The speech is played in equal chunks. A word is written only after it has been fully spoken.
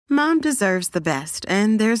Mom deserves the best,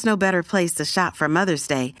 and there's no better place to shop for Mother's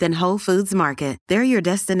Day than Whole Foods Market. They're your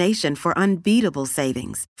destination for unbeatable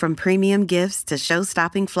savings, from premium gifts to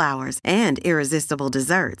show-stopping flowers and irresistible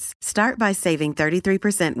desserts. Start by saving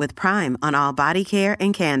 33% with Prime on all body care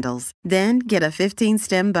and candles. Then get a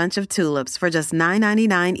 15-stem bunch of tulips for just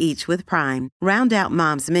 $9.99 each with Prime. Round out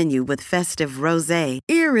Mom's menu with festive rosé,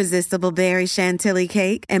 irresistible berry chantilly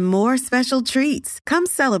cake, and more special treats. Come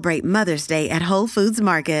celebrate Mother's Day at Whole Foods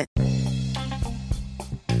Market.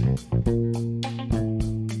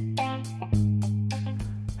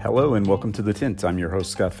 Hello and welcome to The Tint. I'm your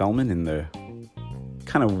host, Scott Fellman. In the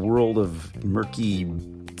kind of world of murky,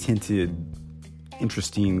 tinted,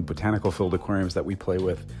 interesting, botanical-filled aquariums that we play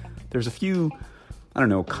with, there's a few,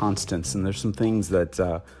 constants, and there's some things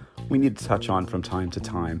that we need to touch on from time to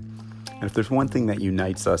time. And if there's one thing that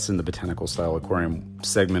unites us in the botanical-style aquarium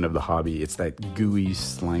segment of the hobby, it's that gooey,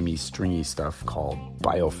 slimy, stringy stuff called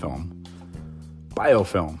biofilm.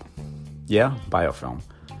 Biofilm. Yeah, biofilm.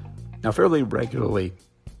 Now, fairly regularly,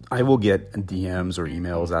 I will get DMs or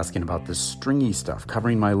emails asking about this stringy stuff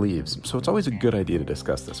covering my leaves, so it's always a good idea to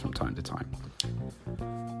discuss this from time to time.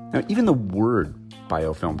 Now, even the word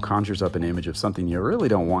biofilm conjures up an image of something you really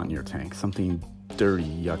don't want in your tank, something dirty,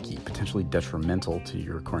 yucky, potentially detrimental to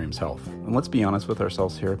your aquarium's health. And let's be honest with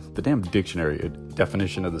ourselves here, the damn dictionary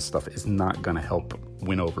definition of this stuff is not going to help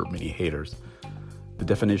win over many haters. The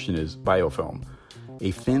definition is biofilm,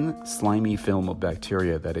 a thin, slimy film of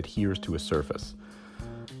bacteria that adheres to a surface.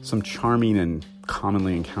 Some charming and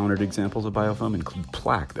commonly encountered examples of biofilm include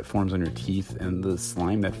plaque that forms on your teeth and the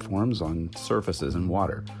slime that forms on surfaces and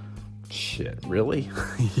water. Shit, really?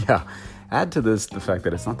 Yeah. Add to this the fact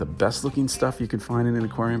that it's not the best looking stuff you could find in an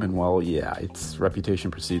aquarium, and well, yeah, its reputation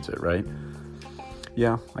precedes it, right?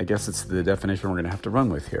 Yeah, I guess it's the definition we're going to have to run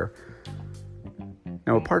with here.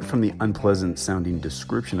 Now, apart from the unpleasant sounding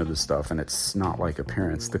description of the stuff and its snot-like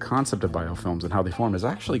appearance, the concept of biofilms and how they form is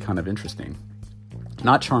actually kind of interesting.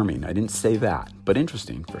 Not charming, I didn't say that, but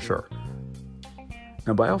interesting for sure.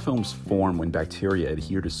 Now, biofilms form when bacteria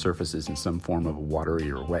adhere to surfaces in some form of a watery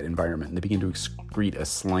or wet environment, and they begin to excrete a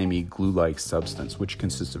slimy, glue-like substance, which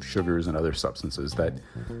consists of sugars and other substances that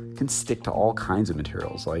can stick to all kinds of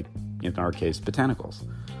materials, like, in our case, botanicals.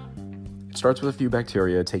 It starts with a few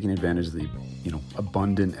bacteria taking advantage of the,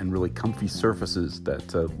 abundant and really comfy surfaces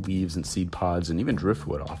that leaves and seed pods and even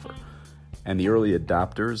driftwood offer. And the early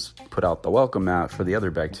adopters put out the welcome mat for the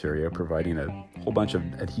other bacteria, providing a whole bunch of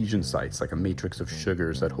adhesion sites, like a matrix of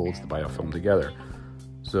sugars that holds the biofilm together.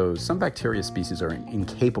 So some bacteria species are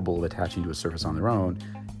incapable of attaching to a surface on their own,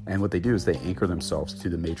 and what they do is they anchor themselves to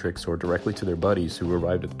the matrix or directly to their buddies who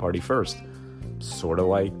arrived at the party first. Sort of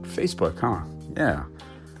like Facebook, huh? Yeah.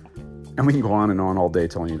 And we can go on and on all day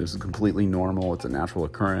telling you this is completely normal, it's a natural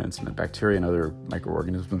occurrence, and that bacteria and other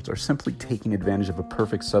microorganisms are simply taking advantage of a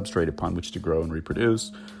perfect substrate upon which to grow and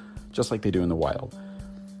reproduce, just like they do in the wild.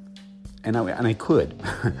 And I could.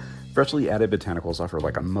 Freshly added botanicals offer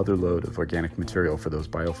like a mother lode of organic material for those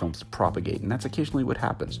biofilms to propagate, and that's occasionally what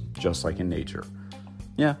happens, just like in nature.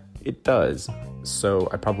 Yeah, it does. So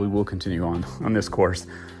I probably will continue on this course.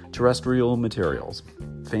 Terrestrial materials,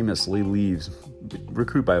 famously leaves,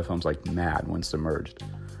 recruit biofilms like mad when submerged.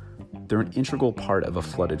 They're an integral part of a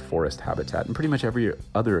flooded forest habitat and pretty much every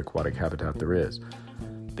other aquatic habitat there is.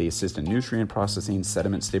 They assist in nutrient processing,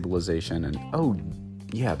 sediment stabilization, and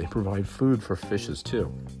they provide food for fishes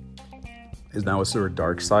too. Is there a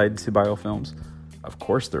dark side to biofilms? Of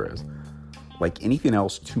course there is. Like anything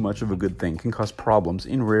else, too much of a good thing can cause problems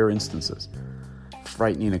in rare instances.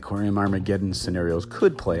 Frightening aquarium Armageddon scenarios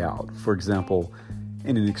could play out. For example,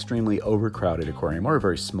 in an extremely overcrowded aquarium or a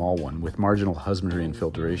very small one with marginal husbandry and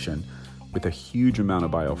filtration, with a huge amount of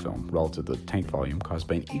biofilm relative to the tank volume caused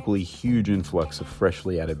by an equally huge influx of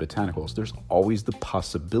freshly added botanicals, there's always the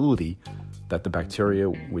possibility that the bacteria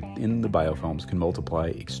within the biofilms can multiply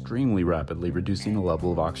extremely rapidly, reducing the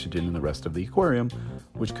level of oxygen in the rest of the aquarium,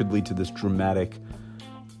 which could lead to this dramatic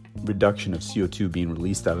reduction of CO2 being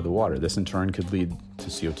released out of the water. This in turn could lead to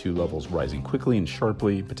CO2 levels rising quickly and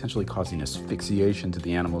sharply, potentially causing asphyxiation to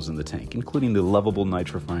the animals in the tank, including the lovable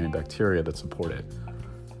nitrifying bacteria that support it.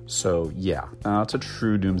 So yeah, it's a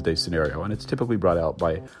true doomsday scenario, and it's typically brought out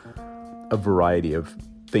by a variety of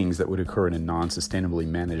things that would occur in a non-sustainably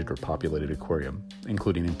managed or populated aquarium,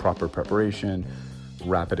 including improper preparation,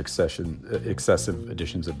 rapid excessive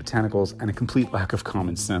additions of botanicals, and a complete lack of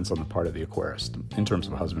common sense on the part of the aquarist, in terms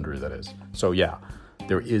of husbandry, that is. So yeah,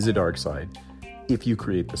 there is a dark side if you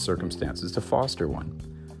create the circumstances to foster one.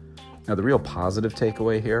 Now, the real positive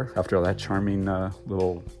takeaway here, after all that charming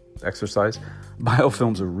little exercise,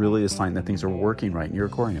 biofilms are really a sign that things are working right in your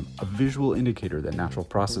aquarium, a visual indicator that natural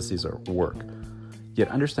processes are at work. Yet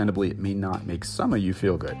understandably, it may not make some of you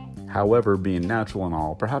feel good. However, being natural and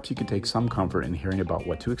all, perhaps you can take some comfort in hearing about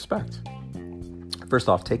what to expect. First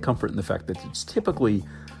off, take comfort in the fact that it's typically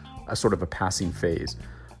a sort of a passing phase.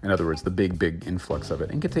 In other words, the big influx of it.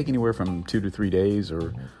 And can take anywhere from 2 to 3 days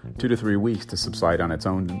or 2 to 3 weeks to subside on its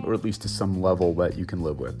own, or at least to some level that you can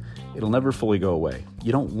live with. It'll never fully go away.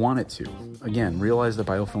 You don't want it to. Again, realize that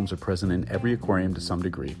biofilms are present in every aquarium to some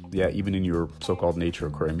degree. Yeah, even in your so-called nature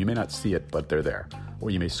aquarium. You may not see it, but they're there. Or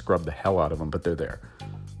you may scrub the hell out of them, but they're there.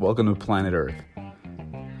 Welcome to planet Earth.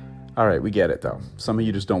 All right, we get it though. Some of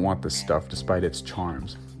you just don't want this stuff despite its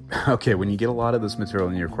charms. Okay, when you get a lot of this material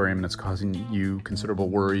in your aquarium and it's causing you considerable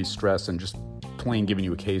worry, stress, and just plain giving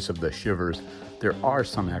you a case of the shivers, there are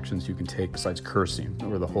some actions you can take besides cursing,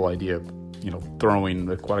 or the whole idea of, throwing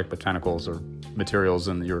aquatic botanicals or materials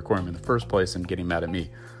in your aquarium in the first place and getting mad at me.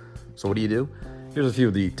 So what do? Here's a few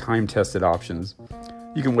of the time-tested options.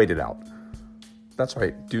 You can wait it out. That's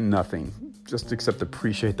right, do nothing. Just except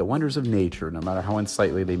appreciate the wonders of nature, no matter how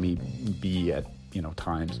unsightly they may be at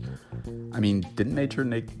times. I mean, didn't nature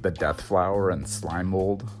make the death flower and slime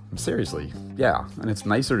mold? Seriously, yeah. And it's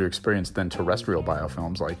nicer to experience than terrestrial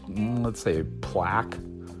biofilms like, let's say, plaque.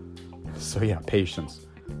 So yeah, patience.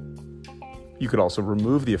 You could also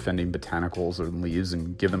remove the offending botanicals or leaves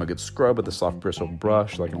and give them a good scrub with a soft bristled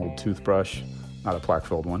brush, like an old toothbrush, not a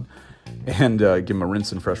plaque-filled one, and give them a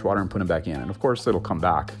rinse in fresh water and put them back in. And of course, it'll come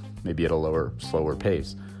back, maybe at a lower, slower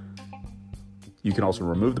pace. You can also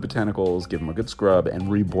remove the botanicals, give them a good scrub, and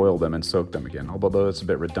reboil them and soak them again. Although it's a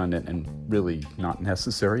bit redundant and really not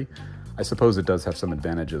necessary, I suppose it does have some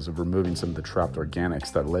advantages of removing some of the trapped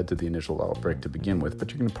organics that led to the initial outbreak to begin with,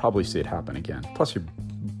 but you can probably see it happen again. Plus, you're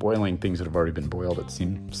boiling things that have already been boiled. It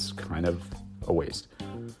seems kind of a waste.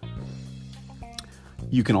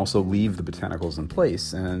 You can also leave the botanicals in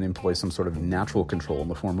place and employ some sort of natural control in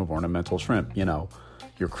the form of ornamental shrimp,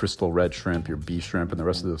 your crystal red shrimp, your bee shrimp, and the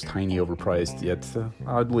rest of those tiny, overpriced, yet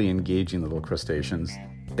oddly engaging little crustaceans.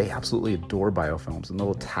 They absolutely adore biofilms, and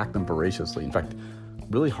they'll attack them voraciously. In fact,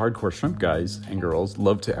 really hardcore shrimp guys and girls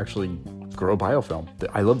love to actually grow biofilm.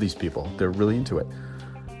 I love these people. They're really into it.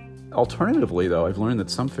 Alternatively, though, I've learned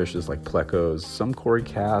that some fishes like plecos, some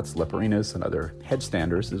corycats, leporinas, and other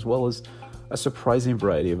headstanders, as well as a surprising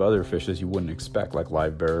variety of other fishes you wouldn't expect, like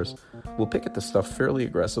live bears, will pick at the stuff fairly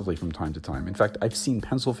aggressively from time to time. In fact, I've seen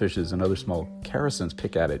pencilfishes and other small characins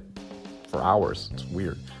pick at it for hours. It's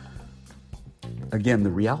weird. Again, the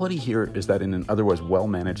reality here is that in an otherwise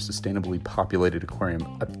well-managed, sustainably populated aquarium,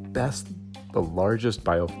 at best, the largest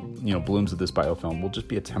blooms of this biofilm will just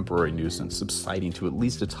be a temporary nuisance, subsiding to at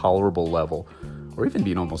least a tolerable level, or even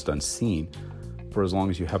being almost unseen, for as long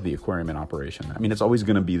as you have the aquarium in operation. I mean, it's always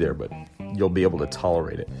going to be there, but you'll be able to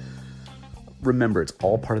tolerate it. Remember, it's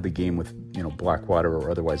all part of the game with, blackwater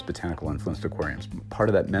or otherwise botanical-influenced aquariums. Part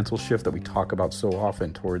of that mental shift that we talk about so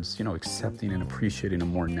often towards, accepting and appreciating a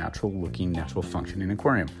more natural-looking, natural-functioning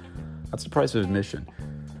aquarium. That's the price of admission.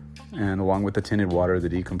 And along with the tinted water, the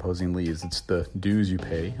decomposing leaves, it's the dues you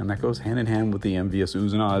pay, and that goes hand-in-hand with the envious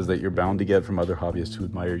oohs and ahs that you're bound to get from other hobbyists who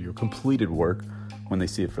admire your completed work when they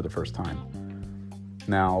see it for the first time.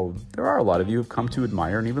 Now, there are a lot of you who have come to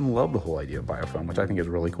admire and even love the whole idea of biofilm, which I think is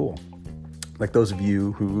really cool. Like those of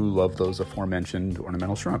you who love those aforementioned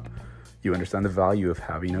ornamental shrimp. You understand the value of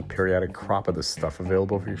having a periodic crop of this stuff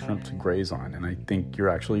available for your shrimp to graze on, and I think you're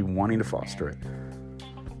actually wanting to foster it.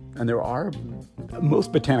 And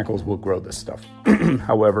most botanicals will grow this stuff.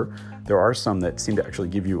 However, there are some that seem to actually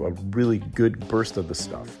give you a really good burst of the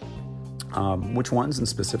stuff. Which ones, and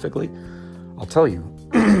specifically? I'll tell you.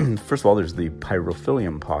 First of all, there's the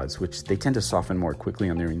pyrophilium pods, which they tend to soften more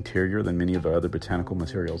quickly on their interior than many of the other botanical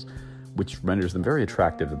materials, which renders them very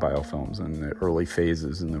attractive to biofilms in the early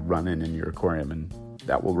phases in the run-in your aquarium, and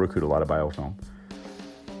that will recruit a lot of biofilm.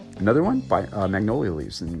 Another one, magnolia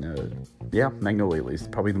leaves. Magnolia leaves,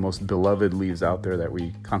 probably the most beloved leaves out there that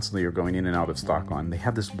we constantly are going in and out of stock on. They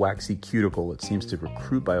have this waxy cuticle that seems to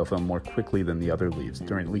recruit biofilm more quickly than the other leaves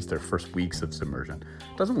during at least their first weeks of submersion.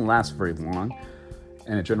 It doesn't last very long,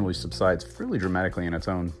 and it generally subsides fairly dramatically on its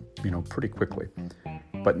own, pretty quickly.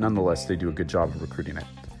 But nonetheless, they do a good job of recruiting it.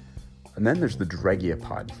 And then there's the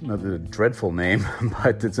Dregiopod, another dreadful name,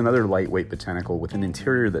 but it's another lightweight botanical with an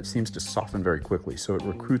interior that seems to soften very quickly, so it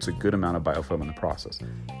recruits a good amount of biofilm in the process.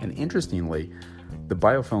 And interestingly, the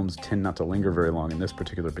biofilms tend not to linger very long in this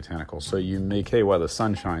particular botanical, so you make hay while the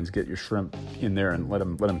sun shines, get your shrimp in there and let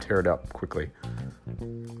them tear it up quickly.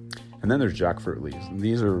 And then there's jackfruit leaves. And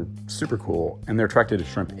these are super cool, and they're attracted to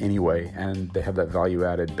shrimp anyway, and they have that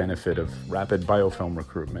value-added benefit of rapid biofilm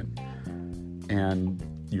recruitment. And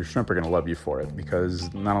your shrimp are going to love you for it,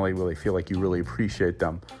 because not only will they feel like you really appreciate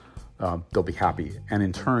them, they'll be happy. And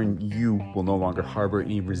in turn, you will no longer harbor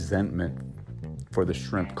any resentment for the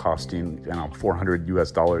shrimp costing,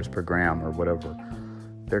 $400 per gram or whatever.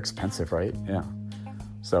 They're expensive, right? Yeah.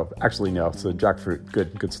 So actually, no. So jackfruit,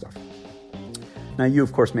 good stuff. Now, you,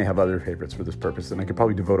 of course, may have other favorites for this purpose, and I could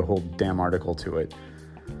probably devote a whole damn article to it.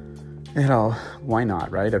 Why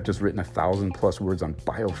not, right? I've just written 1,000+ words on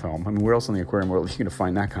biofilm. I mean, where else in the aquarium world are you going to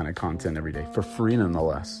find that kind of content every day? For free,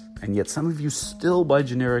 nonetheless. And yet some of you still buy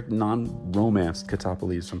generic, non-romanced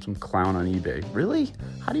Catoppeles from some clown on eBay. Really?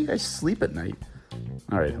 How do you guys sleep at night?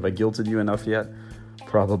 All right, have I guilted you enough yet?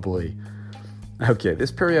 Probably. Okay,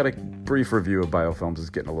 this periodic brief review of biofilms is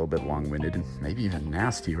getting a little bit long-winded and maybe even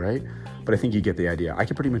nasty, right? But I think you get the idea. I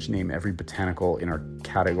can pretty much name every botanical in our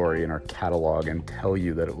category, in our catalog, and tell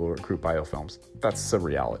you that it will recruit biofilms. That's a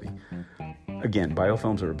reality. Again,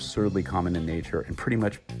 biofilms are absurdly common in nature and pretty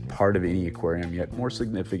much part of any aquarium, yet more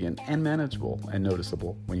significant and manageable and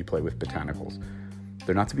noticeable when you play with botanicals.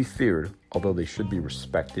 They're not to be feared, although they should be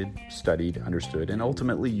respected, studied, understood, and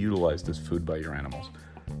ultimately utilized as food by your animals.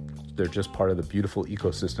 They're just part of the beautiful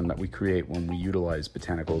ecosystem that we create when we utilize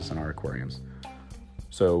botanicals in our aquariums.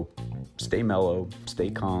 So stay mellow, stay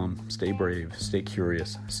calm, stay brave, stay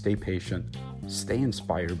curious, stay patient, stay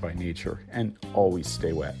inspired by nature, and always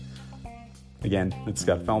stay wet. Again, it's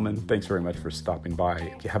Scott Fellman. Thanks very much for stopping by.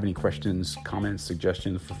 If you have any questions, comments,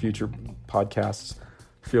 suggestions for future podcasts,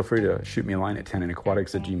 feel free to shoot me a line at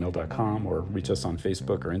tanninaquatics@gmail.com or reach us on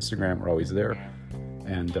Facebook or Instagram. We're always there.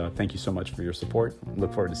 And thank you so much for your support.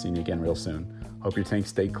 Look forward to seeing you again real soon. Hope your tanks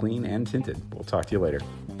stay clean and tinted. We'll talk to you later.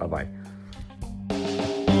 Bye-bye.